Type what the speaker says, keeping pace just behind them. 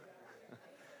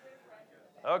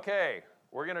Okay,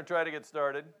 we're going to try to get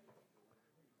started.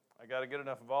 I got to get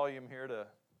enough volume here to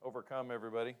overcome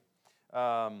everybody.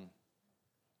 All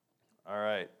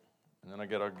right, and then I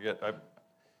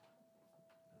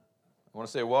want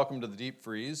to say welcome to the deep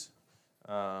freeze.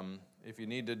 If you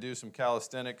need to do some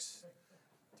calisthenics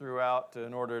throughout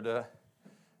in order to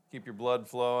keep your blood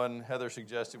flowing, Heather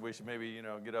suggested we should maybe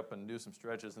get up and do some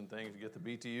stretches and things to get the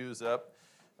BTUs up.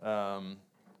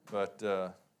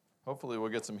 But hopefully we'll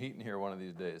get some heat in here one of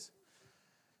these days.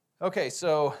 Okay,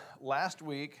 so last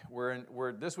week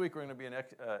this week we're going to be in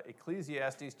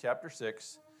Ecclesiastes chapter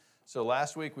 6. So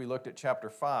last week we looked at chapter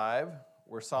 5,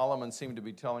 where Solomon seemed to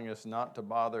be telling us not to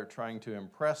bother trying to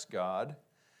impress God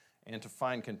and to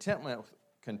find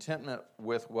contentment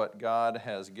with what God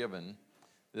has given.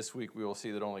 This week we will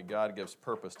see that only God gives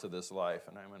purpose to this life,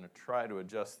 and I'm going to try to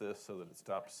adjust this so that it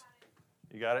stops.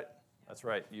 You got it? That's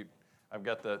right. I've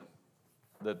got the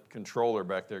controller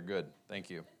back there. Good. Thank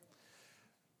you.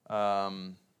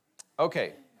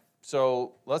 Okay,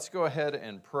 so let's go ahead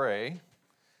and pray.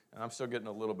 And I'm still getting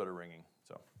a little bit of ringing.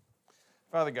 So,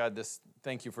 Father God,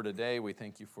 thank you for today. We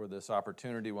thank you for this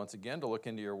opportunity once again to look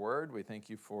into your word. We thank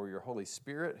you for your Holy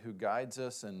Spirit who guides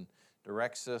us and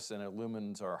directs us and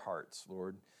illumines our hearts,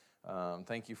 Lord.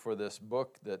 Thank you for this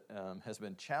book that has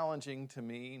been challenging to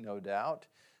me, no doubt.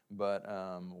 But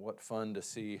what fun to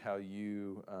see how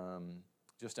you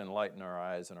just enlighten our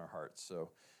eyes and our hearts.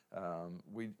 So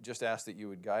we just ask that you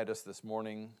would guide us this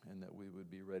morning and that we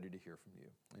would be ready to hear from you.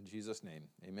 In Jesus' name,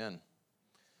 amen.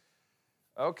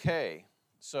 Okay,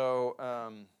 so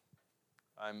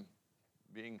I'm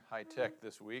being high-tech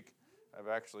this week. I've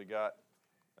actually got,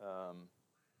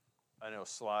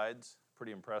 slides.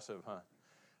 Pretty impressive,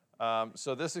 huh?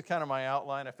 So this is kind of my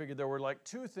outline. I figured there were like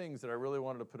two things that I really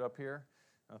wanted to put up here.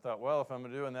 I thought, well, if I'm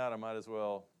doing that, I might as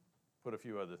well put a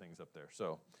few other things up there.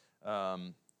 So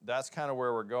that's kind of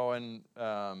where we're going.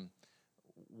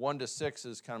 1 to 6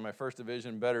 is kind of my first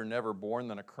division, better never born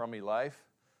than a crummy life.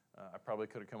 I probably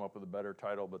could have come up with a better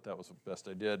title, but that was the best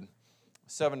I did.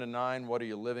 7 to 9, what are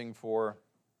you living for?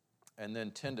 And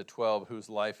then 10 to 12, whose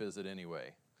life is it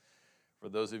anyway? For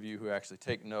those of you who actually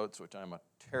take notes, which I'm a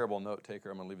terrible note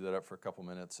taker, I'm going to leave that up for a couple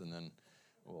minutes, and then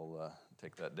we'll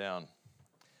take that down.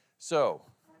 So,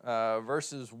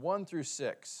 verses 1 through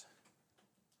 6.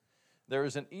 There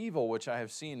is an evil which I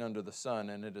have seen under the sun,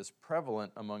 and it is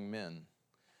prevalent among men.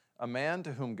 A man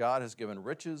to whom God has given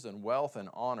riches and wealth and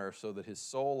honor, so that his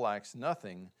soul lacks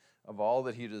nothing of all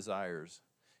that he desires.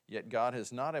 Yet God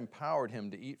has not empowered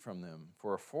him to eat from them,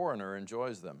 for a foreigner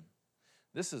enjoys them.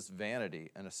 This is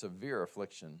vanity and a severe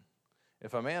affliction.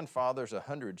 If a man fathers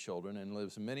 100 children and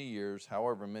lives many years,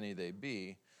 however many they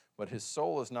be, but his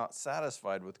soul is not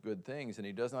satisfied with good things, and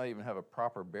he does not even have a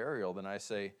proper burial, then I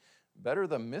say, better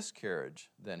the miscarriage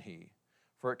than he.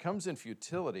 For it comes in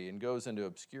futility and goes into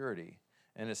obscurity,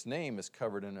 and its name is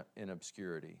covered in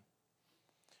obscurity.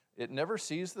 It never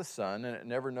sees the sun, and it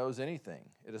never knows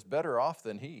anything. It is better off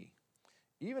than he.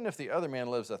 Even if the other man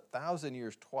lives 1,000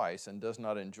 years twice and does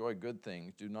not enjoy good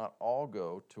things, do not all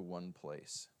go to one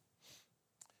place.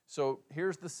 So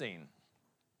here's the scene.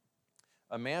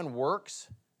 A man works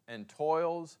and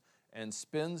toils and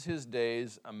spends his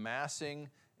days amassing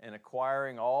and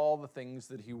acquiring all the things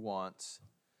that he wants,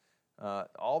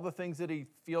 all the things that he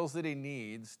feels that he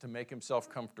needs to make himself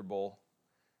comfortable,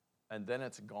 and then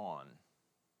it's gone.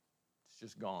 It's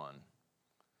just gone.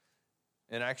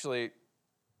 And actually,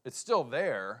 it's still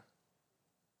there,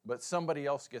 but somebody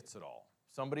else gets it all.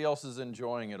 Somebody else is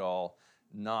enjoying it all,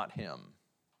 not him.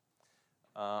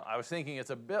 I was thinking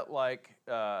it's a bit like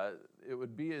it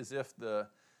would be as if the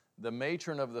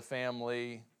matron of the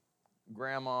family,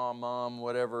 grandma, mom,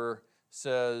 whatever,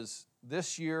 says,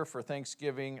 this year for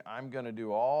Thanksgiving, I'm going to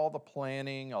do all the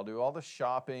planning, I'll do all the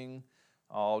shopping,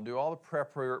 I'll do all the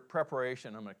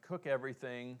preparation, I'm going to cook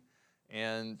everything,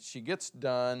 and she gets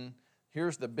done.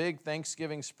 Here's the big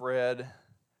Thanksgiving spread.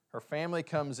 Her family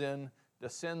comes in,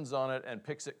 descends on it, and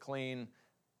picks it clean,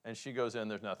 and she goes in,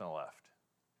 there's nothing left.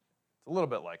 It's a little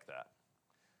bit like that.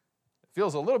 It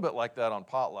feels a little bit like that on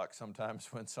potluck sometimes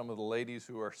when some of the ladies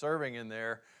who are serving in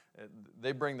there,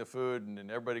 they bring the food and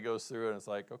everybody goes through it and it's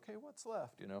like, okay, what's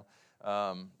left,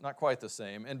 Not quite the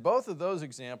same. And both of those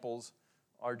examples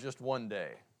are just one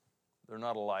day. They're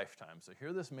not a lifetime. So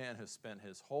here this man has spent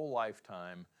his whole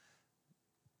lifetime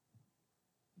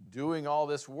doing all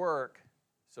this work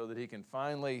so that he can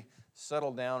finally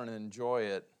settle down and enjoy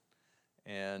it.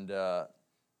 And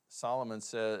Solomon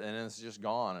says, and it's just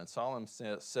gone. And Solomon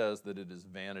says that it is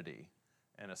vanity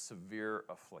and a severe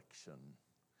affliction.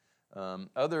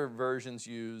 Other versions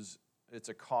use it's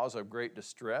a cause of great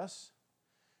distress,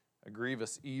 a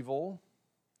grievous evil,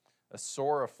 a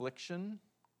sore affliction.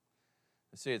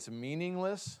 They say it's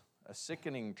meaningless, a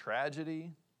sickening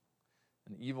tragedy,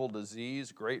 an evil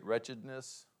disease, great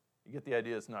wretchedness. You get the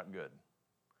idea, it's not good.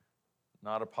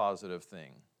 Not a positive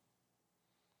thing.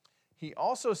 He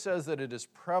also says that it is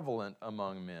prevalent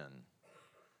among men.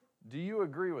 Do you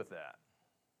agree with that?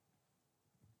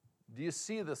 Do you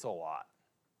see this a lot?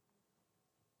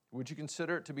 Would you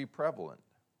consider it to be prevalent?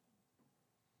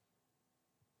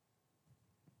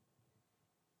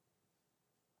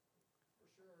 For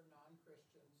sure,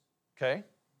 non-Christians Okay.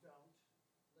 don't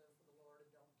live for the Lord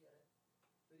and don't get it.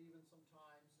 But even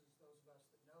sometimes, as those of us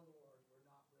that know the Lord, we're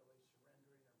not really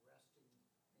surrendering and resting in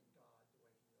God the way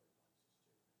He really wants us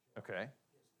to. Okay. His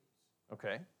peace.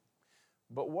 Okay.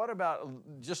 But what about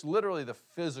just literally the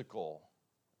physical?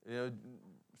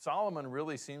 Solomon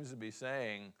really seems to be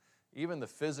saying, even the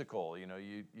physical,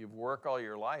 you've worked all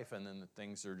your life and then the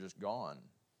things are just gone.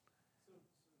 So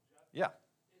Jeff, Yeah.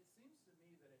 it seems to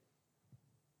me that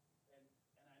and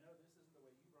I know this isn't the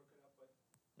way you broke it up, but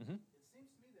Mm-hmm. it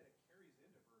seems to me that it carries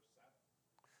into verse 7.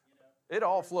 It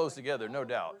all flows together, no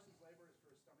doubt. The person's labor is for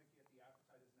his stomach, yet the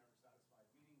appetite is never satisfied.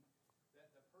 Meaning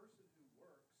that the person who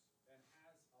works and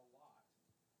has a lot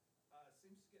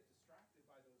seems to get distracted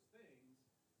by those things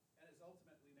and is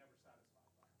ultimately never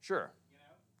satisfied by it. Sure.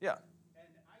 Yeah.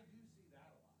 And I do see that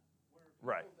a lot, where people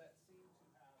Right. that seem to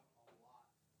have a lot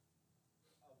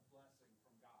of blessing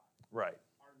from God Right.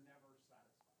 are never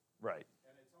satisfied. Right.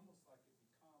 And it's almost like it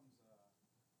becomes a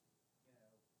curse in a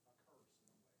way.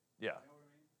 Yeah. You know what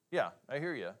I mean? Yeah, I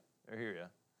hear you.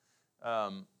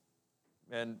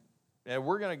 And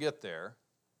we're going to get there.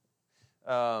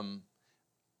 I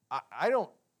don't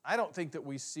think that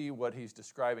we see what he's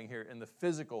describing here in the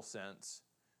physical sense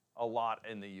a lot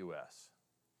in the U.S.,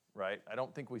 right? I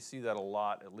don't think we see that a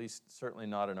lot, at least certainly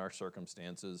not in our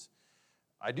circumstances.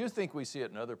 I do think we see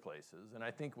it in other places, and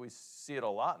I think we see it a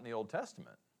lot in the Old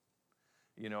Testament.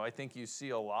 I think you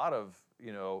see a lot of,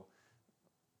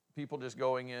 people just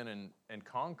going in and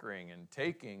conquering and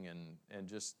taking and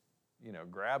just,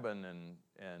 grabbing and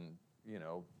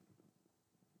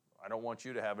I don't want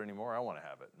you to have it anymore. I want to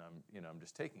have it, and I'm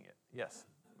just taking it. Yes,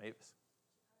 Mavis.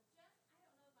 Jeff, I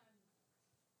don't know if I'm getting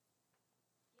this,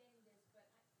 but what's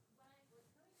coming to my mind is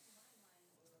the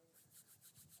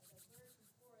verse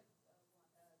before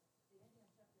the ending of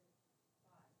chapter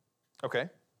 5. Okay.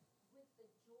 With the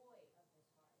joy of his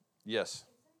heart. Yes.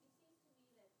 It seems to me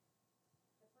that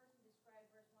the person described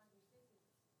verse 1 through 6 is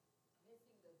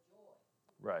missing the joy.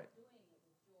 Right. Doing it with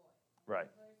joy. Right.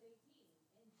 Verse 18,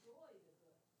 enjoy the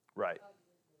good. Right. Of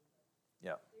your labor.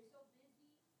 Yeah. They're so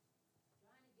busy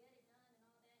trying to get it done and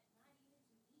all that, not even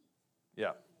to eat.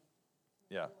 Yeah.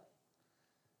 Yeah.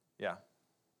 Yeah.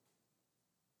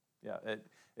 Yeah.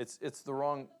 It's the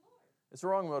wrong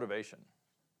motivation.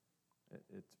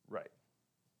 It's right.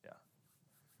 Yeah.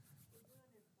 We're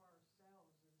doing it for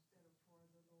ourselves instead of for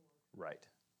the Lord. Right.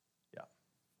 Yeah.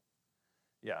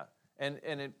 Yeah. And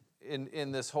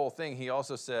in this whole thing, he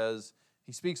also says,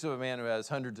 he speaks of a man who has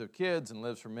hundreds of kids and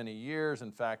lives for many years.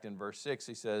 In fact, in verse 6,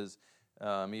 he says,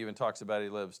 he even talks about he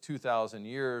lives 2,000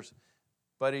 years,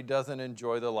 but he doesn't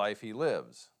enjoy the life he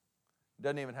lives. He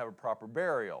doesn't even have a proper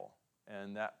burial.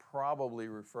 And that probably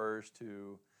refers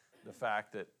to the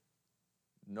fact that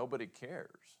nobody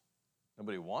cares.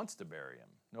 Nobody wants to bury him.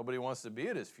 Nobody wants to be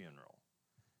at his funeral.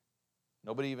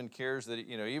 Nobody even cares that,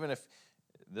 even if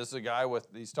this is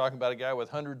he's talking about a guy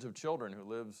with hundreds of children who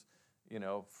lives,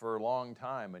 for a long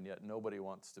time, and yet nobody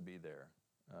wants to be there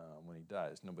when he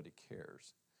dies. Nobody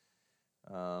cares.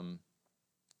 And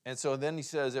so then he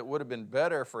says it would have been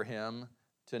better for him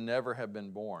to never have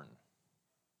been born.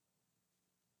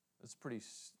 That's pretty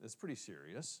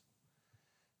serious.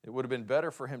 It would have been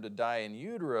better for him to die in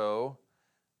utero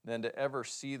than to ever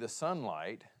see the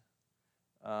sunlight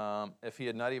if he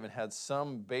had not even had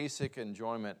some basic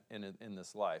enjoyment in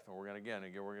this life. And we're going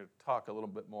to talk a little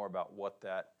bit more about what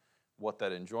that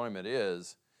enjoyment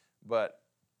is. But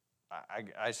I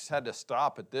just had to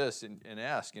stop at this and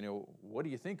ask, what do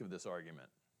you think of this argument?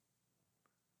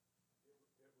 It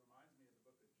reminds me of the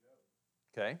book of Job.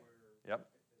 Okay. Where Yep. Job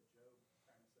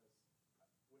kind of says,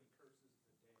 when he curses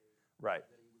the day Right.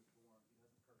 that he was born, he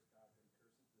doesn't curse God, but he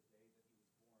curses the day that he was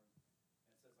born and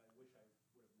says, I wish I would have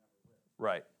never lived.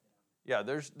 Right. Yeah,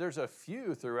 there's a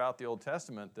few throughout the Old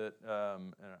Testament that,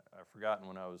 and I've forgotten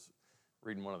when I was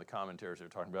reading one of the commentaries they were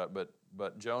talking about,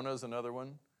 but Jonah's another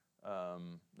one.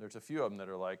 There's a few of them that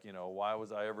are like, why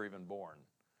was I ever even born?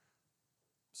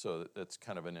 So that's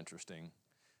kind of an interesting.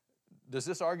 Does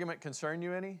this argument concern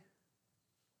you any?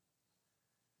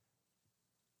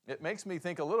 It makes me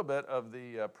think a little bit of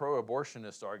the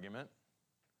pro-abortionist argument.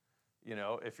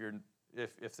 If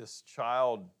if this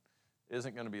child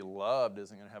isn't going to be loved,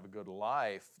 isn't going to have a good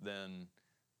life, then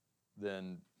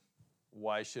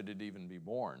why should it even be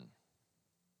born?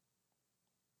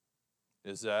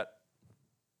 Is that?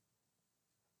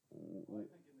 Well,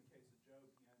 I think in the case of Job,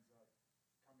 he ends up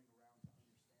coming around to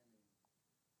understanding what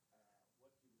he was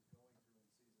going through and sees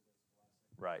it as a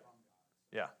blessing Right. from God.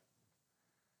 So Yeah.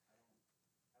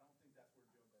 I don't think that's where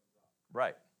Job ends up.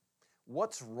 Right.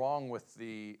 What's wrong with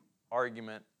the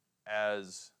argument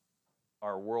as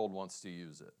our world wants to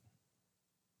use it?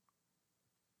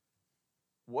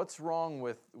 What's wrong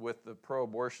with the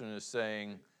pro-abortionist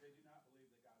saying They do not believe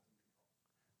that God's in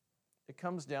control. it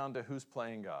comes down to who's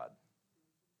playing God,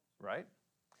 right?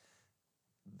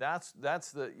 That's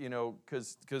the,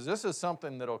 because this is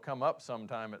something that'll come up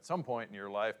sometime at some point in your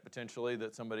life, potentially,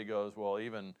 that somebody goes, well,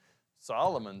 even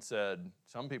Solomon said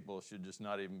some people should just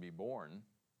not even be born.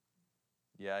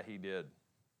 Yeah, he did.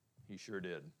 He sure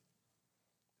did.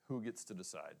 Who gets to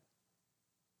decide?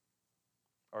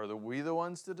 Are we the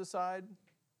ones to decide?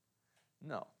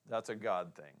 No, that's a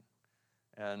God thing.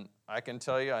 And I can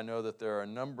tell you, I know that there are a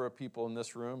number of people in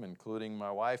this room, including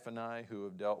my wife and I, who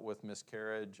have dealt with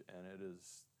miscarriage, and it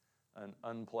is an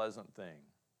unpleasant thing.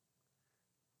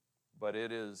 But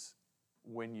it is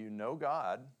when you know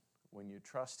God, when you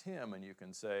trust Him, and you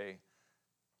can say,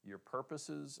 your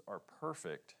purposes are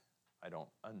perfect. I don't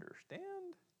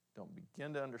understand, don't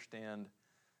begin to understand.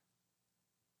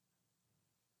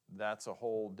 That's a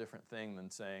whole different thing than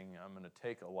saying I'm going to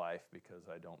take a life because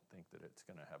I don't think that it's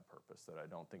going to have purpose, that I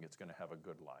don't think it's going to have a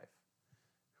good life.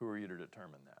 Who are you to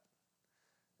determine that?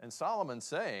 And Solomon's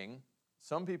saying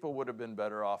some people would have been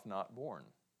better off not born.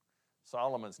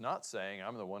 Solomon's not saying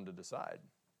I'm the one to decide.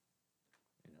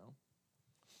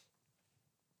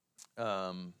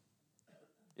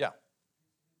 Yeah. He's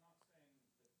not saying that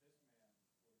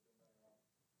this man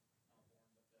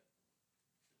would have been better off not born, but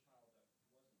that the child that was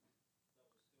still born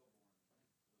was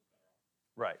better off.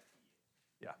 Right.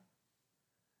 Yeah.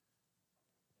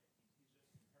 He's just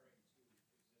comparing two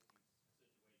existing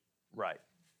situations. Right.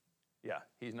 Yeah.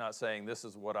 He's not saying this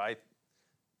is what I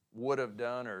would have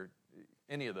done or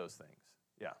any of those things.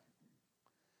 Yeah.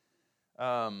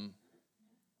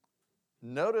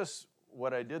 Notice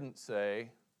what I didn't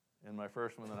say in my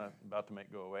first one that I'm about to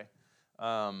make go away.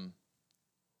 I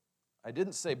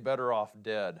didn't say better off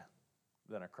dead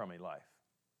than a crummy life.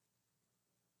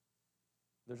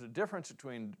 There's a difference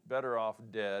between better off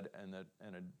dead and a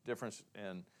difference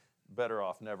in better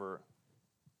off never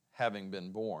having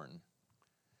been born.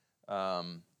 Hey,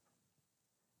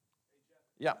 Jeff.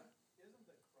 Yeah. Isn't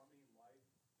the crummy life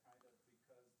kind of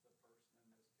because the person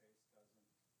in this case doesn't,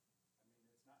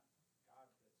 it's not God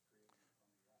that's creating a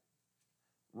crummy life.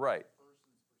 Right. It's the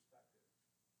person's perspective,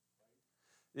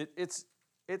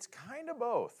 right? It's kind of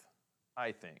both,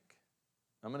 I think.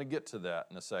 I'm going to get to that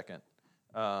in a second.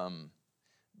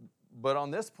 But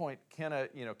on this point, can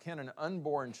an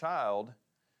unborn child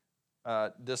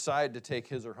decide to take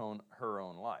his or her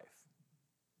own life?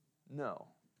 No.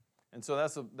 And so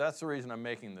that's the reason I'm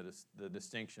making the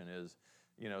distinction is,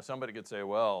 somebody could say,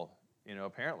 well,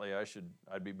 apparently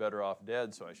I'd be better off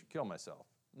dead, so I should kill myself.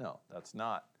 No, that's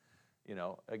not.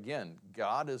 Again,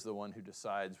 God is the one who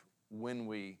decides when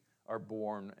we are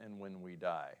born and when we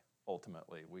die.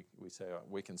 Ultimately, we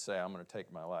can say I'm going to take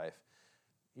my life.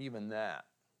 Even that,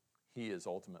 He is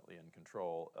ultimately in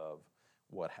control of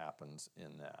what happens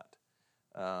in that.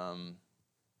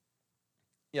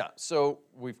 So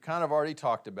we've kind of already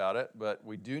talked about it, but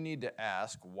we do need to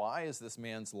ask, why is this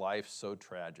man's life so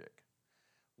tragic?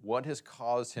 What has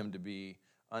caused him to be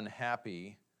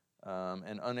unhappy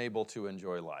and unable to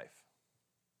enjoy life?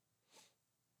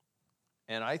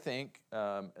 And I think,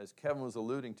 as Kevin was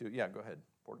alluding to, yeah, go ahead,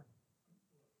 Porter.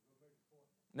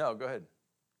 No, go ahead.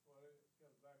 Well, it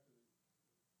comes back to the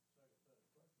second set of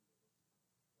questions.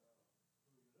 Who are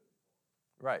you living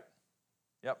for? Right.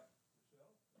 Yep.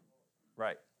 Yourself or Lord?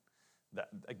 Right.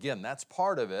 Again, that's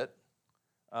part of it.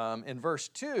 In verse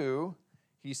 2,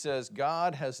 he says,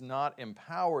 God has not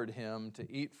empowered him to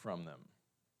eat from them.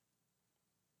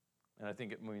 And I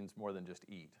think it means more than just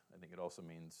eat. I think it also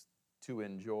means to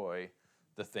enjoy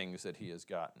the things that he has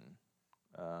gotten.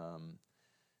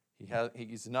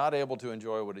 He's not able to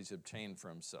enjoy what he's obtained for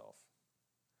himself.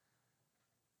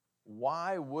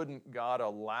 Why wouldn't God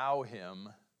allow him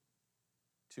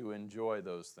to enjoy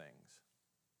those things?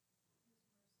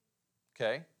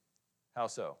 Okay, how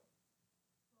so?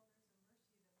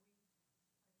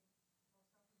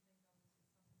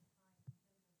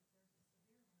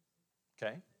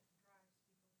 Okay.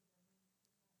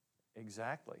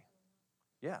 Exactly.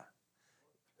 Yeah.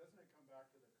 Doesn't it come back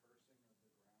to the cursing of the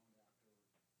ground after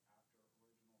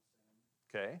original sin?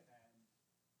 Okay. And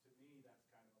to me, that's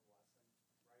kind of a blessing,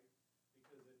 right?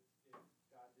 Because if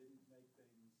God didn't make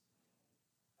things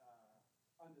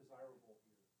undesirable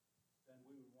here, then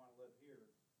we would want to live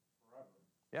here forever.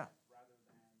 Yeah. Rather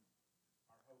than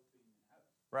our hope being in heaven.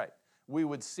 Right. We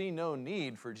would see no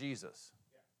need for Jesus.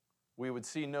 Yeah. We would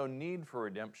see no need for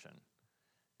redemption.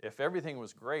 If everything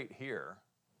was great here,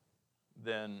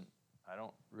 then I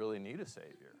don't really need a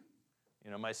Savior.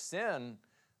 You know, my sin,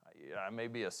 I may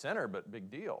be a sinner, but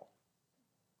big deal.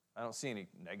 I don't see any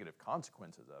negative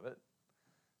consequences of it.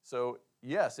 So,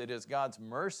 yes, it is God's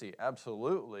mercy,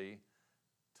 absolutely,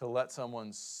 to let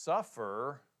someone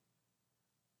suffer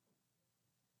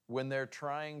when they're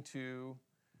trying to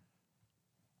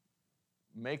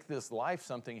make this life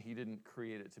something He didn't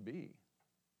create it to be,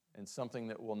 and something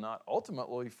that will not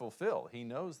ultimately fulfill. He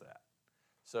knows that.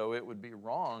 So it would be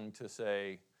wrong to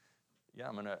say, yeah,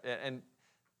 I'm going to...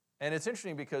 And it's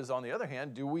interesting because, on the other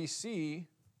hand, do we see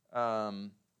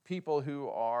people who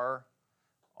are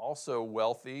also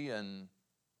wealthy and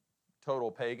total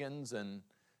pagans and,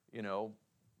 you know,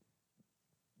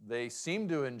 they seem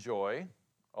to enjoy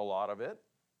a lot of it?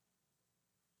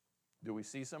 Do we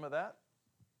see some of that?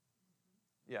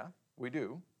 Yeah, we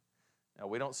do. Now,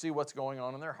 we don't see what's going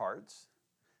on in their hearts,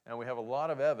 and we have a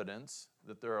lot of evidence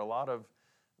that there are a lot of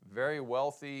very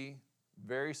wealthy,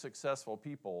 very successful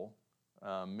people,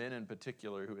 men in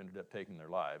particular, who ended up taking their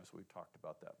lives. We've talked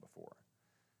about that before.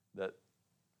 That,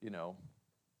 you know,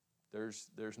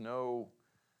 there's no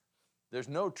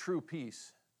true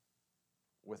peace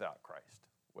without Christ,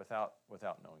 without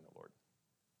knowing the Lord.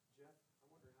 Jeff, I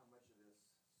wonder how much of this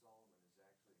Solomon is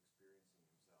actually experiencing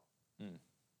himself. Mm. And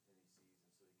he sees,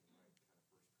 and so he can write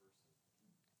kind of first person.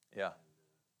 Yeah.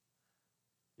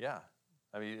 And, Yeah.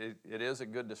 I mean, it is a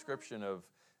good description of,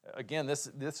 again, this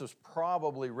was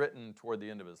probably written toward the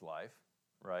end of his life,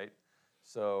 right?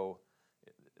 So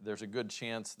there's a good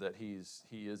chance that he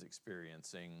is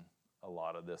experiencing a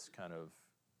lot of this kind of,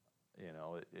 you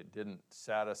know, it didn't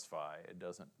satisfy, it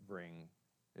doesn't bring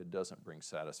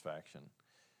satisfaction.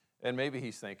 And maybe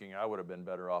he's thinking, I would have been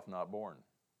better off not born.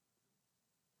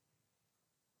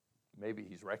 Maybe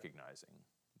he's recognizing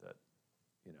that,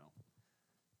 you know,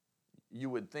 you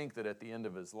would think that at the end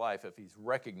of his life, if he's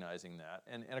recognizing that,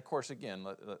 and of course, again,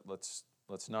 let's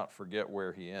not forget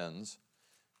where he ends.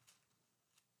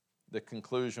 The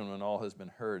conclusion, when all has been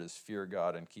heard, is fear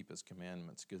God and keep His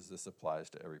commandments, because this applies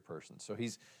to every person. So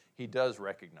he does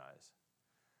recognize.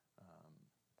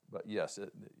 But yes,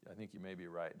 I think you may be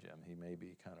right, Jim. He may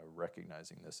be kind of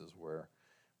recognizing this is where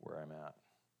I'm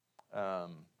at.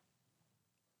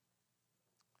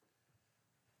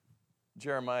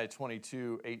 Jeremiah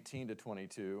 22,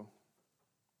 18-22.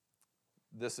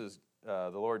 This is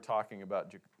the Lord talking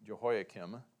about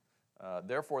Jehoiakim.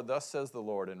 Therefore, thus says the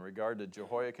Lord, in regard to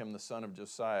Jehoiakim the son of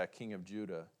Josiah, king of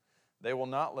Judah, they will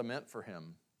not lament for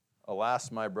him,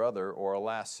 alas, my brother, or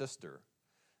alas, sister.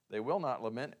 They will not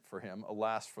lament for him,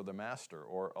 alas, for the master,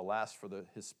 or alas, for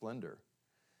his splendor.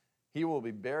 He will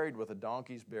be buried with a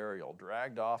donkey's burial,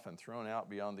 dragged off and thrown out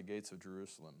beyond the gates of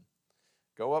Jerusalem.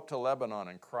 Go up to Lebanon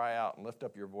and cry out, and lift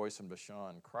up your voice in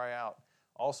Bashan. Cry out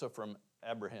also from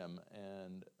Abraham,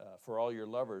 and for all your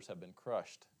lovers have been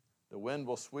crushed. The wind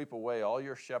will sweep away all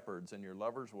your shepherds, and your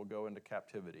lovers will go into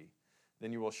captivity.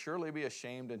 Then you will surely be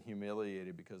ashamed and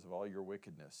humiliated because of all your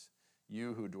wickedness,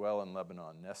 you who dwell in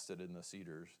Lebanon, nested in the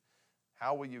cedars.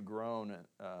 How will you groan?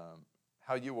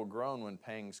 How you will groan when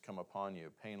pangs come upon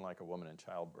you, pain like a woman in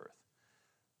childbirth.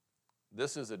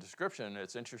 This is a description.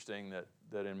 It's interesting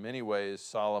that in many ways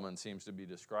Solomon seems to be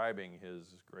describing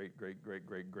his great,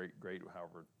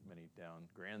 however many down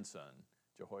grandson,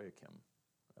 Jehoiakim,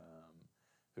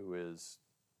 who is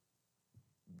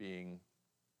being,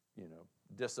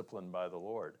 disciplined by the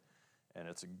Lord. And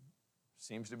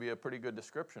seems to be a pretty good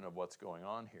description of what's going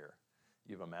on here.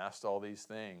 You've amassed all these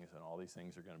things, and all these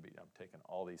things are going to be, I'm taking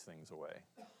all these things away.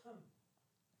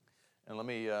 And let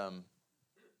me,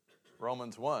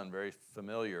 Romans 1, very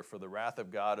familiar. For the wrath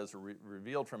of God is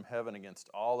revealed from heaven against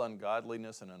all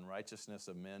ungodliness and unrighteousness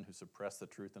of men who suppress the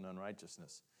truth in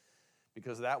unrighteousness.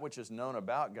 Because that which is known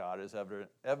about God is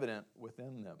evident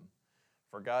within them.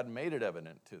 For God made it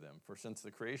evident to them. For since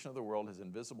the creation of the world, His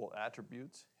invisible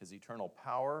attributes, His eternal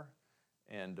power,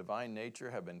 and divine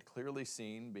nature have been clearly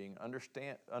seen, being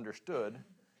understood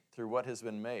through what has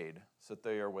been made, so that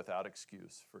they are without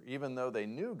excuse. For even though they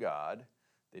knew God,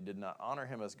 they did not honor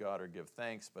Him as God or give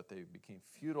thanks, but they became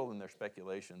futile in their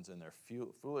speculations, and their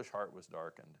foolish heart was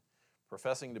darkened.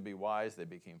 Professing to be wise, they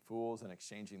became fools, and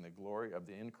exchanging the glory of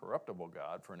the incorruptible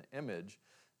God for an image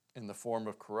in the form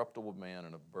of corruptible man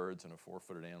and of birds and of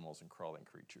four-footed animals and crawling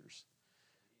creatures.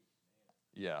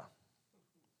 Yeah.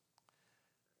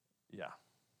 Yeah.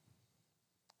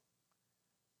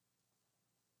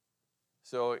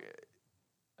 So,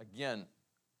 again,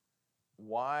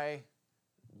 why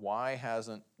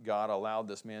hasn't God allowed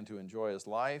this man to enjoy his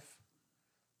life?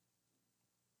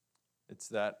 It's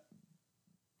that,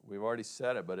 we've already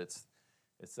said it, but it's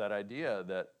that idea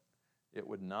that it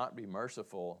would not be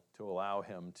merciful to allow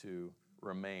him to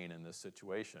remain in this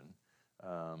situation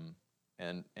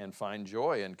and find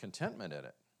joy and contentment in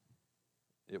it.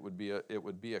 It would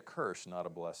be a curse, not a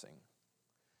blessing.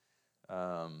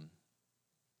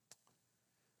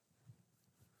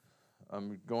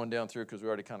 I'm going down through because we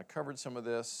already kind of covered some of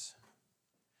this.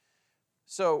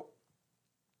 So,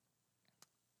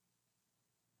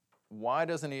 why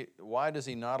does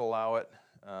he not allow it?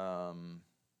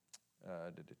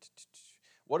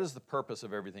 What is the purpose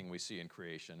of everything we see in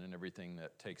creation and everything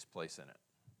that takes place in it?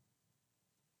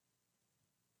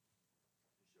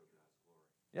 To show God's glory.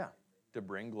 Yeah, to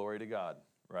bring glory to God,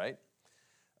 right?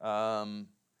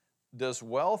 Does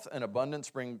wealth and abundance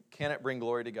bring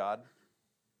glory to God?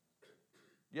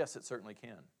 Yes, it certainly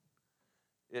can.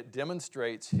 It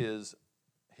demonstrates his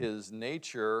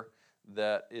nature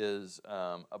that is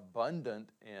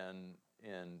abundant in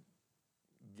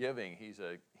giving. He's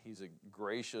a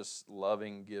gracious,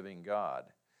 loving, giving God.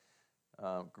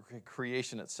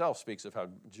 Creation itself speaks of how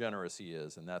generous he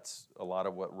is, and that's a lot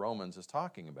of what Romans is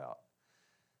talking about.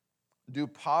 Do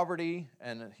poverty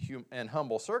and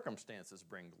humble circumstances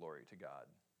bring glory to God?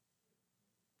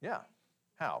 Yeah.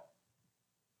 How?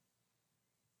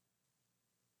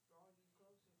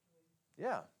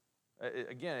 Yeah.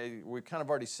 Again, we kind of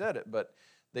already said it, but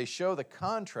they show the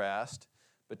contrast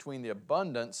between the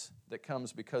abundance that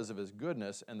comes because of his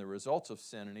goodness and the results of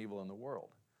sin and evil in the world.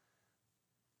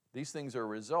 These things are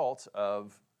results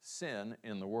of sin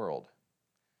in the world.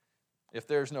 If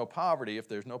there's no poverty, if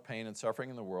there's no pain and suffering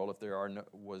in the world, if there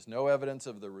was no evidence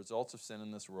of the results of sin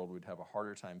in this world, we'd have a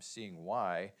harder time seeing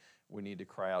why we need to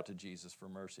cry out to Jesus for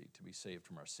mercy to be saved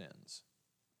from our sins.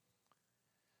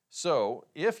 So,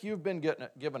 if you've been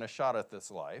given a shot at this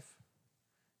life,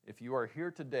 if you are here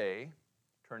today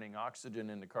turning oxygen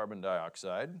into carbon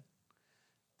dioxide,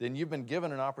 then you've been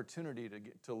given an opportunity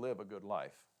to live a good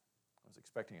life. I was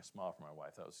expecting a smile from my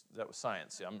wife. That was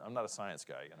science. See, I'm not a science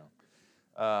guy, you know.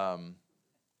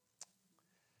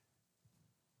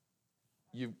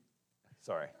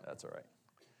 Sorry, that's all right.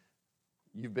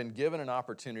 You've been given an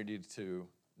opportunity to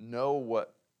know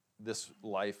what this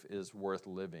life is worth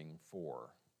living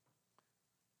for.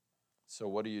 So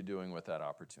what are you doing with that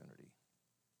opportunity?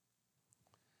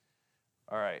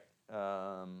 All right.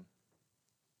 That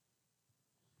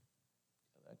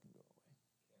can go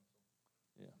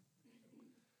away.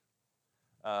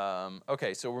 Yeah.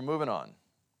 Okay, so we're moving on.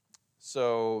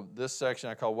 So this section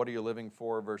I call What Are You Living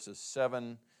For? Verses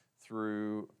 7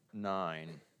 through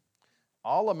 9.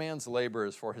 All a man's labor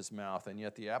is for his mouth, and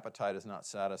yet the appetite is not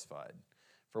satisfied.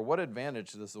 For what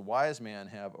advantage does the wise man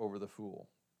have over the fool?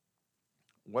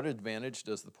 What advantage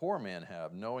does the poor man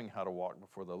have, knowing how to walk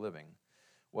before the living?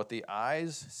 What the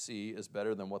eyes see is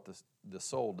better than what the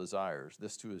soul desires.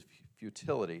 This too is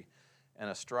futility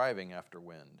and a striving after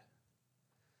wind.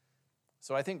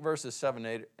 So I think verses 7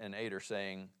 and 8 are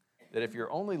saying that if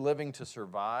you're only living to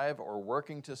survive or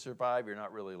working to survive, you're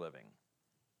not really living.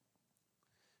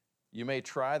 You may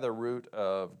try the route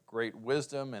of great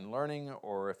wisdom and learning,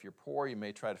 or if you're poor, you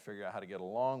may try to figure out how to get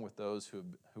along with those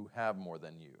who have more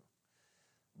than you.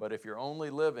 But if you're only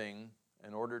living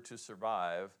in order to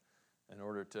survive, in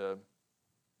order to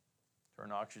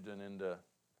turn oxygen into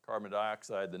carbon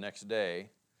dioxide the next day,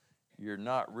 you're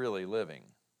not really living.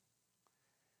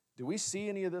 Do we see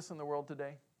any of this in the world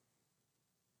today?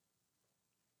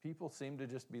 People seem to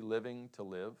just be living to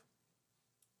live.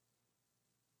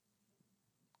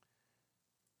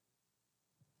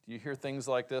 Do you hear things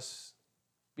like this?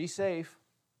 Be safe.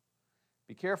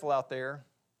 Be careful out there.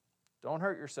 Don't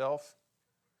hurt yourself.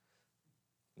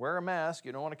 Wear a mask.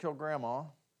 You don't want to kill grandma.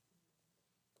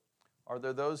 Are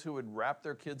there those who would wrap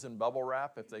their kids in bubble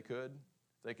wrap if they could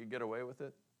get away with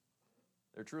it?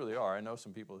 There truly are. I know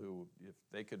some people who, if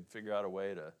they could figure out a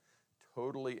way to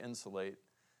totally insulate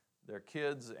their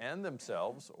kids and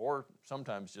themselves, or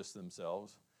sometimes just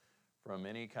themselves, from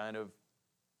any kind of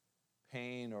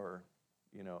pain or,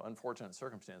 unfortunate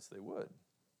circumstance, they would.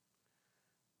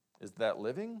 Is that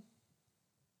living?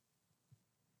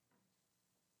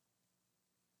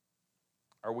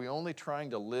 Are we only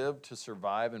trying to live to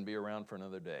survive and be around for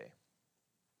another day?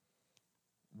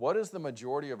 What is the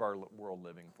majority of our world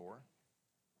living for?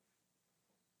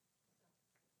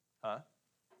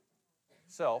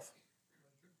 Self.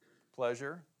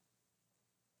 Pleasure.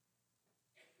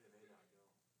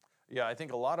 Yeah, I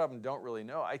think a lot of them don't really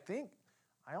know. I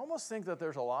almost think that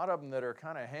there's a lot of them that are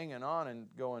kind of hanging on and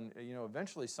going,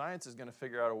 eventually science is going to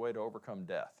figure out a way to overcome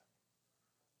death.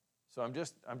 So I'm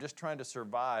just trying to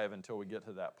survive until we get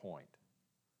to that point,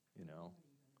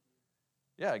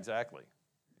 Yeah, exactly.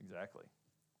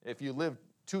 If you live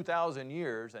 2,000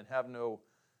 years and have no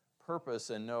purpose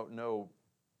and no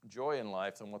joy in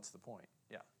life, then what's the point?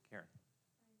 Yeah, Karen.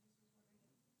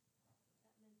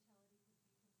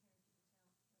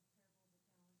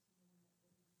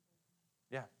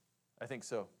 Yeah, I think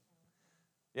so.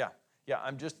 Yeah.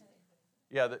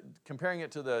 Comparing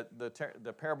it to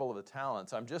the parable of the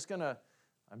talents. I'm just gonna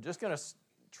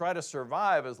try to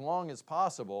survive as long as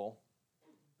possible,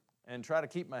 and try to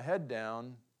keep my head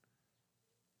down.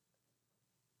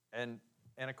 And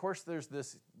of course, there's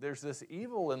this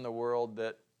evil in the world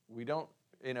that we don't,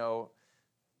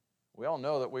 we all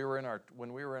know that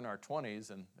when we were in our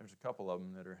 20s, and there's a couple of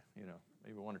them that are,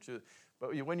 maybe one or two.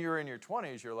 But when you're in your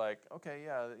 20s, you're like, okay,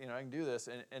 yeah, I can do this,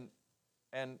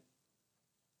 and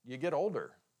you get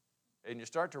older, and you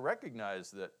start to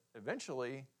recognize that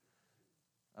eventually,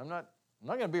 I'm not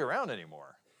going to be around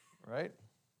anymore, right?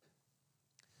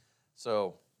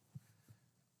 So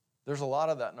there's a lot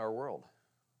of that in our world.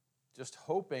 Just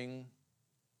hoping.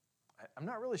 I'm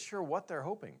not really sure what they're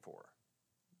hoping for,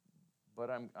 but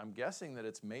I'm guessing that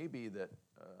it's maybe that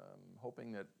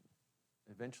hoping that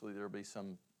eventually there'll be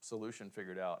some solution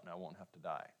figured out and I won't have to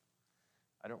die.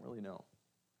 I don't really know.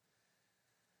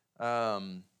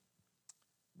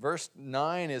 Verse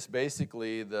 9 is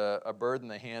basically a bird in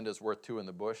the hand is worth two in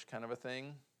the bush kind of a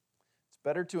thing. It's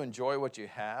better to enjoy what you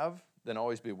have than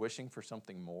always be wishing for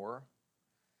something more.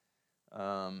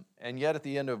 And yet at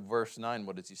the end of verse 9,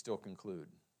 what does he still conclude?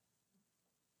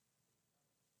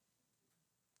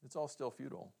 It's all still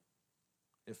futile.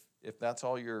 If that's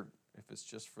all if it's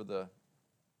just for the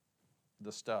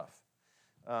stuff.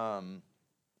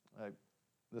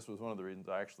 This was one of the reasons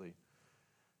I actually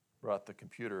brought the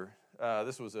computer.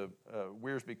 This was a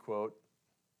Wiersbe quote.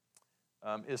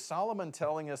 Is Solomon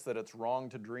telling us that it's wrong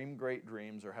to dream great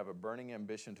dreams or have a burning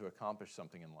ambition to accomplish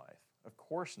something in life? Of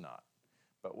course not.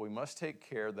 But we must take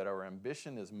care that our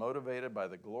ambition is motivated by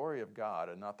the glory of God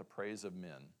and not the praise of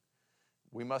men.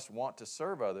 We must want to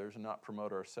serve others and not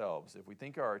promote ourselves. If we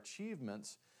think our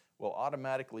achievements will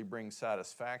automatically bring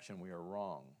satisfaction, we are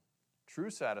wrong.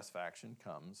 True satisfaction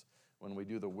comes when we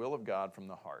do the will of God from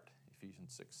the heart,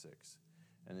 Ephesians 6:6.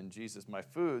 And then Jesus, my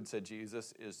food, said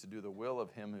Jesus, is to do the will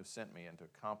of him who sent me and to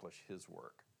accomplish his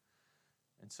work.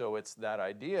 And so it's that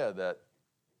idea that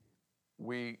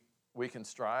we can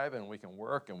strive and we can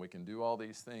work and we can do all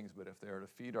these things, but if they are to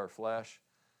feed our flesh,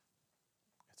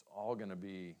 it's all going to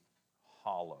be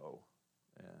hollow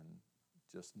and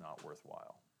just not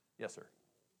worthwhile. Yes, sir.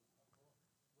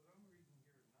 What I'm reading here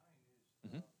at 9 is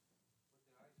Mm-hmm. what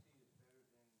that I see is better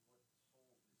than what the soul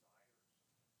desires.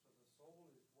 So the soul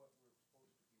is what we're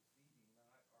supposed to be feeding,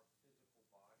 not our physical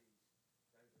bodies.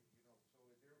 So they're from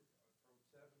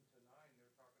 7 to 9,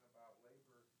 they're talking about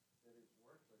labor that is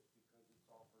worthless because it's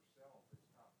all for self. It's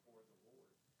not for the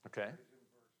Lord. Okay. Whereas in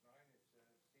verse 9 it says,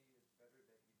 see, it's better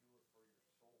that you do it for your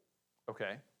soul.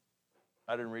 Okay.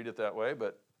 I didn't read it that way,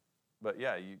 but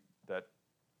yeah, that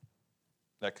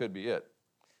could be it.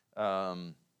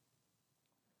 But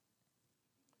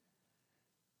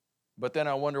then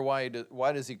I wonder why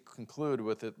does he conclude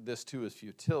with it, this too is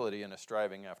futility and a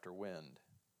striving after wind?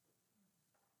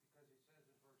 Because it says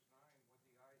in verse 9, what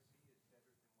the eye see is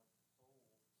better than what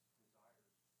the soul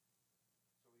desires.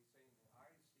 So he's saying the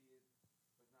eye see it,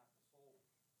 but not the soul.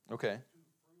 Okay. It's too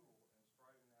frugal and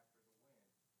striving after the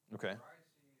wind. Okay. What I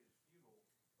see is futile,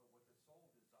 but what the soul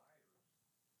desires is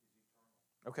eternal.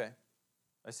 Okay.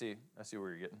 I see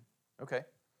where you're getting. Okay.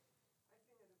 I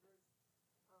think of the verse,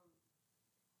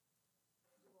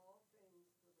 do all things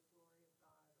for the glory of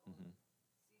God, or Mm-hmm. seek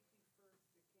ye first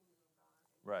the kingdom of God and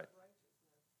Right. his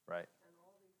righteousness, Right. and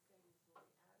all these things will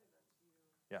be added unto you.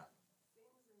 Yeah.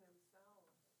 Things in themselves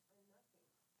are nothing.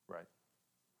 Right.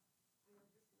 They are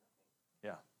just nothing.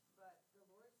 Yeah. But the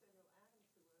Lord said he'll add them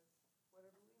to us,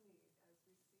 whatever we need, as we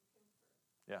seek him first.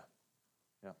 Yeah.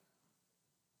 Yeah.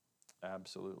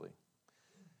 Absolutely.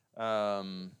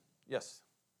 Yes.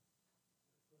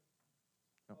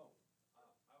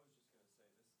 I was just going to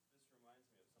say, this reminds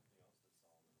me of something else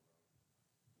that Solomon wrote.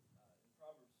 In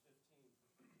Proverbs 15,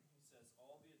 he says,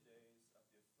 all the days of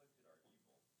the afflicted are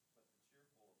evil, but the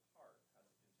cheerful of heart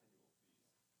has a continual feast.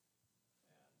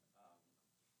 And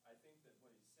I think that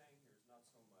what he's saying here is not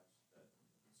so much that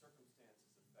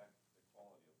circumstances affect the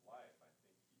quality of life. I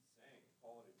think he's saying the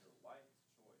quality of your life is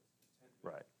choice, contentment,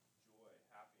 Right. joy,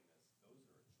 happiness, those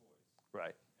are a choice.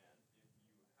 Right. And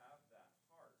if you have that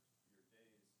heart,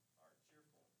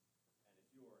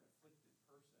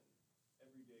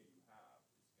 every day you have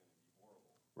is going to be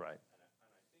horrible. Right. And I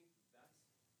think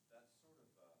that's sort of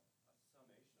a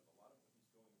summation of a lot of what he's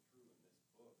going through in this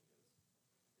book is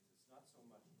it's not so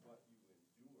much what you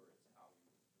endure, it's how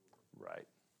you endure. Right.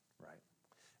 Right.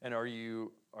 And are you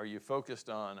focused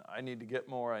on, I need to get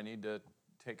more, I need to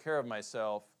take care of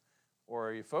myself, or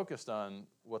are you focused on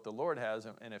what the Lord has,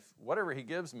 and if whatever he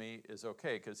gives me is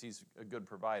okay because he's a good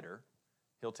provider,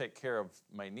 he'll take care of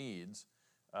my needs,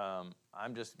 I'm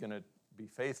just going to be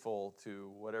faithful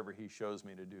to whatever he shows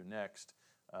me to do next,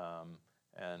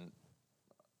 and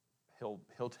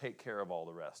he'll take care of all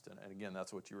the rest. And again,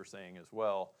 that's what you were saying as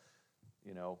well.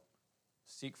 You know,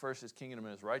 seek first his kingdom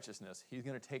and his righteousness. He's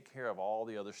going to take care of all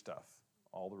the other stuff,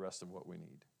 all the rest of what we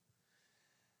need.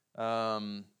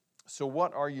 So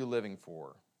what are you living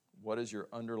for? What is your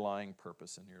underlying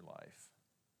purpose in your life?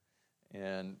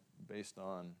 And based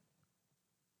on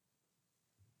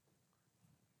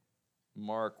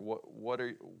Mark,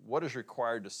 what is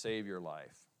required to save your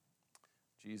life?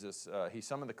 Jesus, he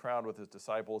summoned the crowd with his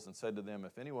disciples and said to them,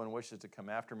 if anyone wishes to come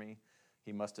after me,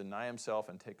 he must deny himself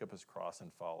and take up his cross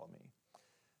and follow me.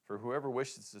 For whoever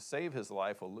wishes to save his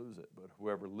life will lose it, but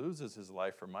whoever loses his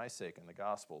life for my sake and the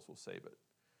gospel's will save it.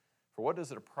 For what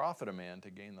does it profit a man to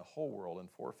gain the whole world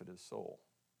and forfeit his soul?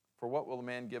 For what will a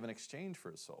man give in exchange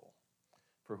for his soul?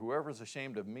 For whoever is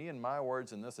ashamed of me and my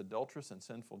words in this adulterous and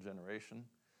sinful generation,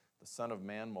 the Son of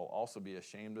Man will also be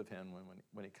ashamed of him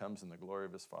when he comes in the glory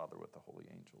of his Father with the holy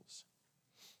angels.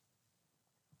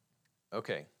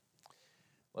 Okay,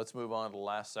 let's move on to the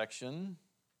last section,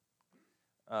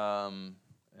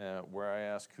 where I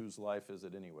ask, whose life is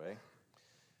it anyway?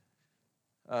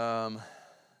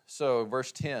 So,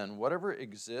 verse 10, whatever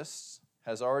exists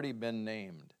has already been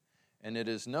named, and it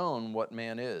is known what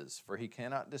man is, for he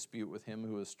cannot dispute with him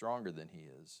who is stronger than he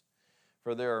is.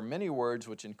 For there are many words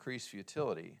which increase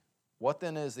futility. What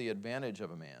then is the advantage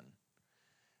of a man?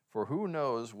 For who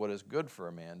knows what is good for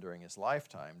a man during his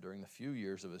lifetime, during the few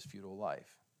years of his futile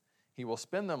life? He will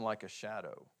spend them like a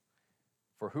shadow.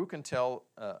 For who can tell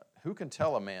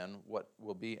a man what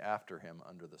will be after him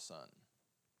under the sun?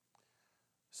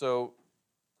 So,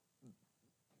 it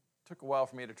took a while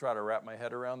for me to try to wrap my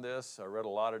head around this. I read a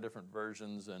lot of different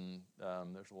versions, and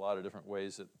there's a lot of different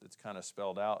ways that it's kind of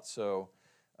spelled out. So,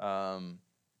 I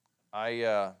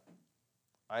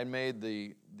made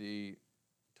the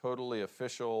totally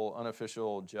official,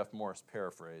 unofficial Jeff Morris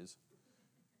paraphrase,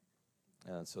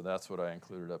 and so that's what I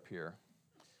included up here.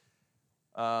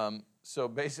 So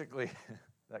basically,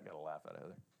 that got a laugh out of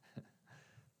Heather.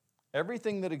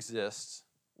 Everything that exists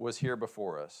was here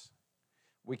before us.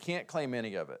 We can't claim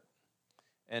any of it.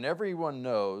 And everyone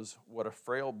knows what a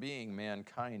frail being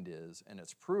mankind is, and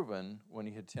it's proven when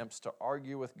he attempts to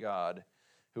argue with God,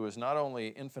 who is not only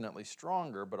infinitely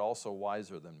stronger, but also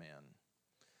wiser than man.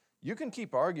 You can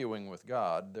keep arguing with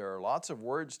God. There are lots of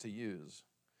words to use,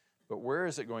 but where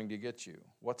is it going to get you?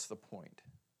 What's the point?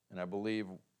 And I believe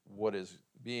what is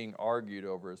being argued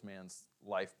over is man's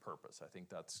life purpose. I think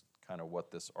that's kind of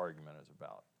what this argument is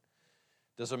about.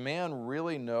 Does a man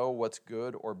really know what's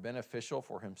good or beneficial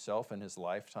for himself in his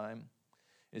lifetime?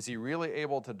 Is he really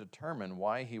able to determine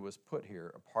why he was put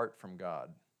here apart from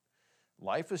God?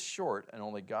 Life is short, and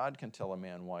only God can tell a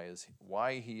man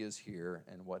why he is here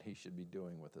and what he should be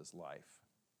doing with his life.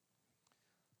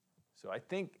 So I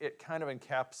think it kind of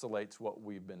encapsulates what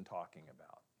we've been talking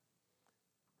about.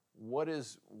 What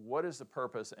is the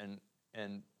purpose?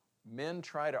 And men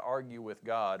try to argue with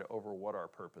God over what our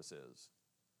purpose is.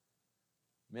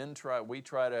 We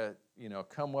try to,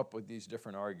 come up with these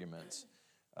different arguments,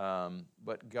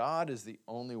 but God is the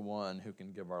only one who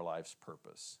can give our lives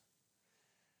purpose.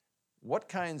 What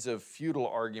kinds of futile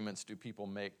arguments do people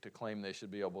make to claim they should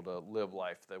be able to live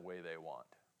life the way they want?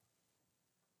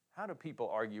 How do people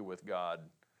argue with God,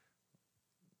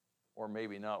 or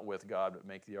maybe not with God, but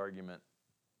make the argument?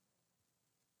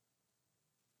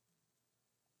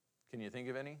 Can you think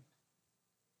of any?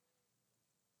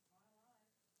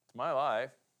 It's my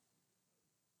life.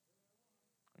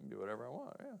 I can do whatever I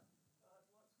want, yeah.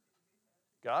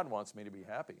 God wants me to be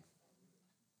happy.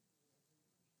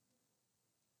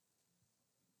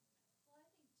 Well, I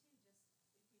think too, just if you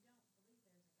don't believe there's a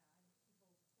God,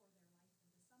 people pour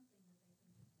their life into something that they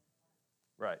think is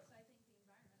worthwhile. Right, So I think the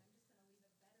environment, I'm just going to leave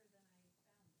it better than I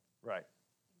found it. right, I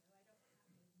don't have to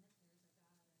admit there's a God or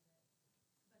that,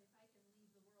 but if I can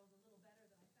leave the world a little better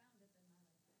than I found it, then my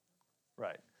life is perfect.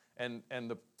 right. And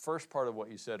the first part of what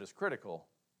you said is critical.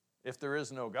 If there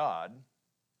is no God,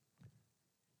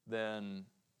 then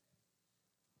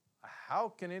how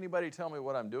can anybody tell me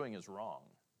what I'm doing is wrong?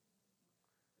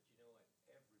 But you know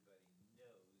what? Everybody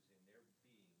knows in their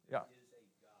being Yeah. there is a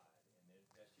God, and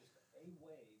that's just a way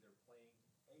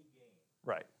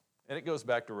Right. And it goes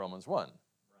back to Romans 1.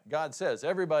 God says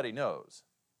everybody knows.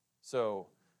 So,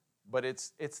 but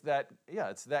it's that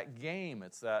game.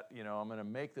 It's that, I'm going to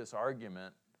make this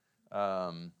argument.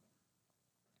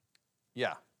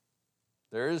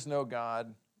 There is no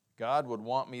God. God would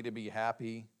want me to be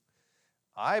happy.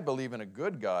 I believe in a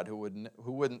good God who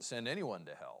wouldn't send anyone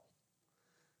to hell.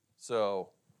 So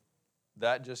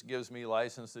that just gives me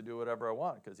license to do whatever I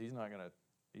want because he's not going to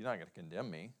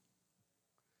condemn me.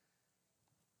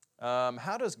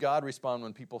 How does God respond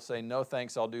when people say, "No,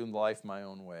 thanks, I'll do life my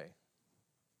own way"?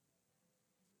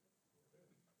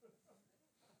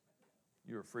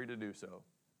 You are free to do so.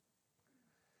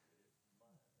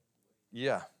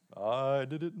 Yeah, I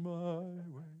did it my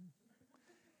way.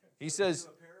 He says,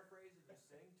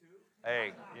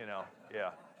 hey,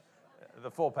 the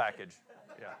full package.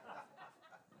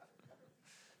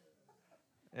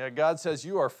 Yeah, God says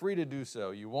you are free to do so.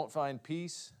 You won't find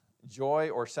peace, joy,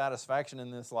 or satisfaction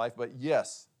in this life, but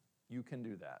yes, you can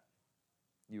do that.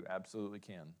 You absolutely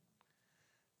can.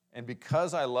 And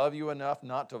because I love you enough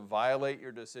not to violate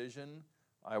your decision,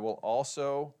 I will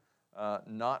also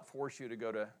not force you to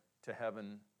go to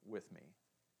heaven with me.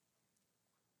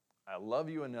 I love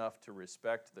you enough to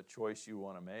respect the choice you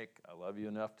want to make. I love you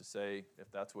enough to say,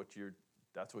 if that's what you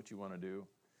want to do.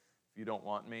 If you don't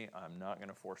want me, I'm not going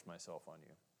to force myself on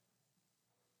you.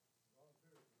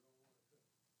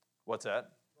 What's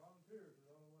that?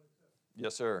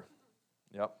 Yes, sir.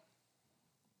 Yep.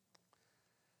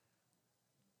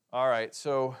 All right,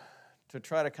 so to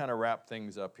try to kind of wrap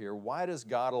things up here, why does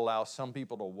God allow some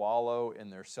people to wallow in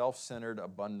their self-centered,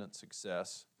 abundant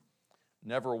success,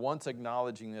 never once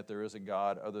acknowledging that there is a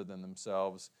God other than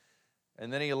themselves,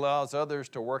 and then he allows others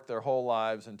to work their whole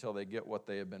lives until they get what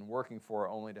they have been working for,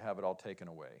 only to have it all taken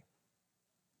away?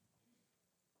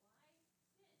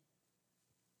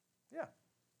 Yeah,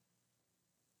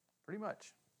 pretty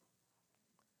much.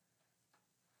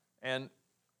 And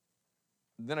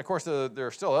then, of course, there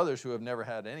are still others who have never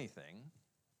had anything,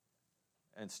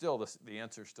 and still the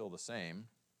answer is still the same.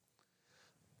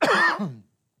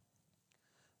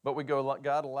 But we go,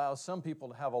 God allows some people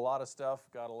to have a lot of stuff.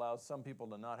 God allows some people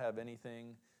to not have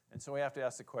anything. And so we have to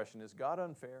ask the question, is God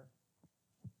unfair?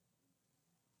 No,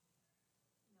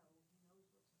 he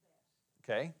knows what's best.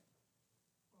 Okay.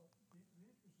 Well, the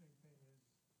interesting thing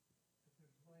is that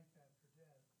there's life after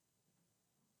death.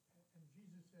 And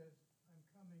Jesus says, I'm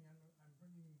coming and I'm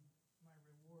bringing my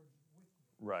rewards with me.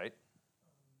 Right. And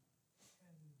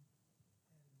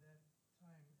that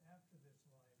time after this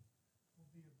life will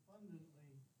be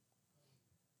abundantly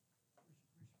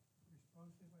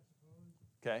responsive, I suppose,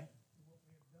 Okay. to what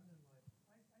we have done in life.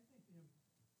 I think the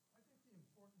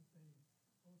important thing,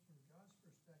 both from God's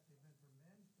perspective and from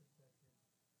man's perspective,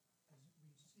 is that we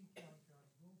seek out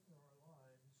God's will for our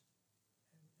lives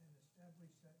and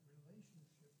establish that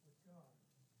relationship with God.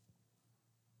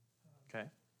 Okay.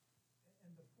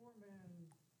 And the poor man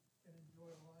can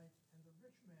enjoy life, and the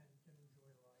rich man can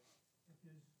enjoy life if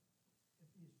his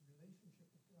relationship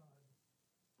with God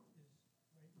is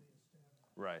rightly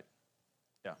established. Right.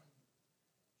 Yeah.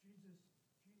 Jesus,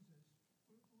 who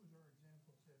was our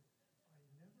example, said, I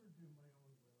never do my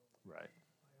own will. Right.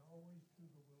 I always do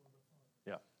the will of the Father.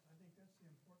 Yeah. I think that's the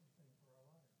important thing for our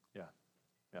lives. Yeah.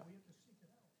 Yeah. We have to seek it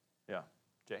out. Yeah.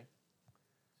 Jay?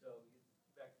 So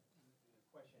back to the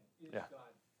question, is Yeah.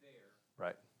 God fair?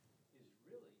 Right. Is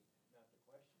really not the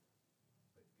question,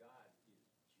 but God is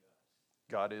just.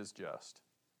 God is just.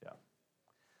 Yeah.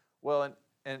 Well,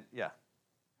 and yeah.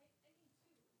 I think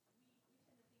too, we tend to think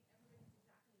everybody's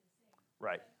exactly the same.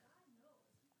 Right. But God knows.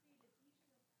 He created each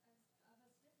of us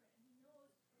different, and he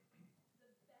knows the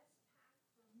best path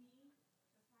for me to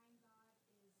find God is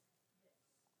this.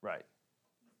 Right.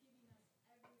 He's giving us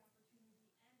every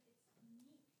opportunity, and it's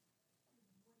unique to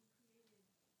what he created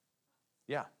us.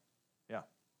 Yeah. Yeah.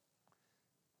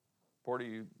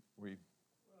 Porter, were you?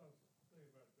 Well, think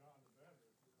about John the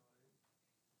Baptist,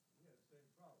 he had the same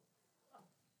problem.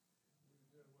 He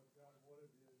did what God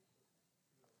wanted his,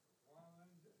 supply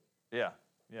and did it. Yeah.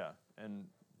 Yeah. And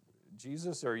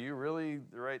Jesus, are you really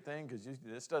the right thing? Because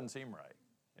this doesn't seem right.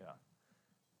 Yeah.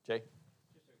 Jay?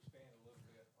 Just to expand a little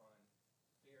bit on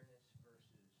fairness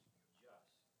versus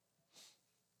just.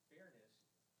 Fairness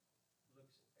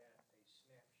looks at a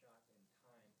snapshot in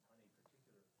time on a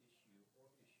particular issue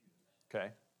or issues.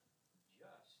 Okay.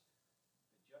 The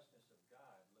justness of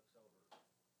God looks over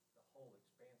the whole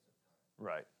expanse of time.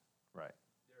 Right. Right.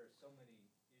 There are so many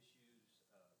issues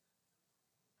of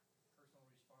personal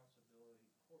responsibility,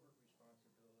 corporate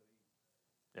responsibility.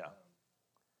 Yeah.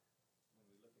 When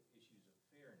we look at issues of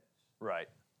fairness, Right.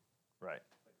 Right.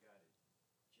 but God is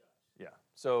just. Yeah.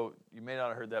 So you may not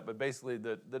have heard that, but basically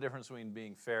the difference between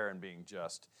being fair and being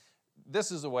just.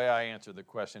 This is the way I answer the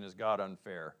question, is God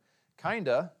unfair?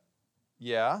 Kinda,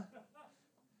 yeah.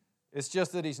 It's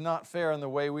just that he's not fair in the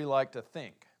way we like to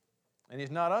think. And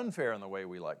he's not unfair in the way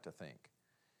we like to think.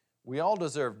 We all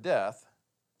deserve death,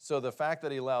 so the fact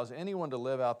that he allows anyone to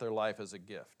live out their life is a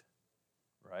gift,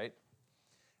 right?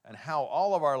 And how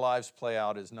all of our lives play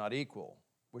out is not equal,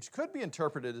 which could be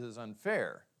interpreted as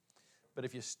unfair. But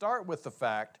if you start with the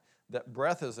fact that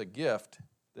breath is a gift,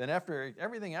 then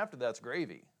everything after that's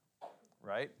gravy,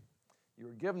 right? You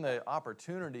were given the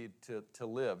opportunity to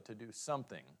live, to do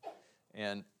something.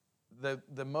 And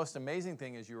the most amazing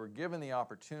thing is you were given the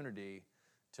opportunity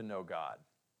to know God.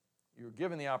 You were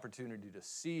given the opportunity to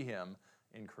see him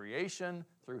in creation,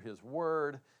 through his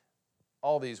word,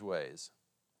 all these ways.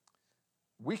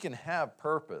 We can have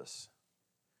purpose.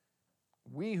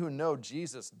 We who know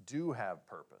Jesus do have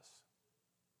purpose.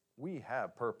 We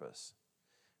have purpose.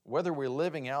 Whether we're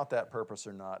living out that purpose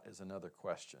or not is another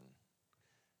question.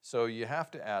 So you have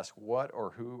to ask, what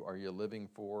or who are you living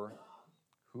for?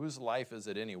 Whose life is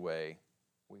it anyway?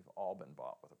 We've all been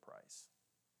bought with a price.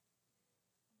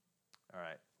 All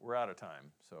right, we're out of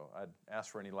time, so I'd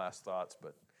ask for any last thoughts,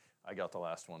 but I got the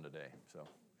last one today. So,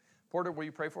 Porter, will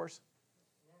you pray for us?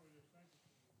 Lord, we just thank you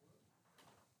for the word,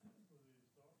 for these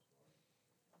thoughts,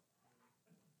 Lord.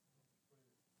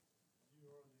 And you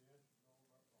are the answer to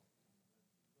all of our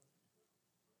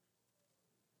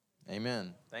problems.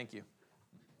 Amen. Thank you.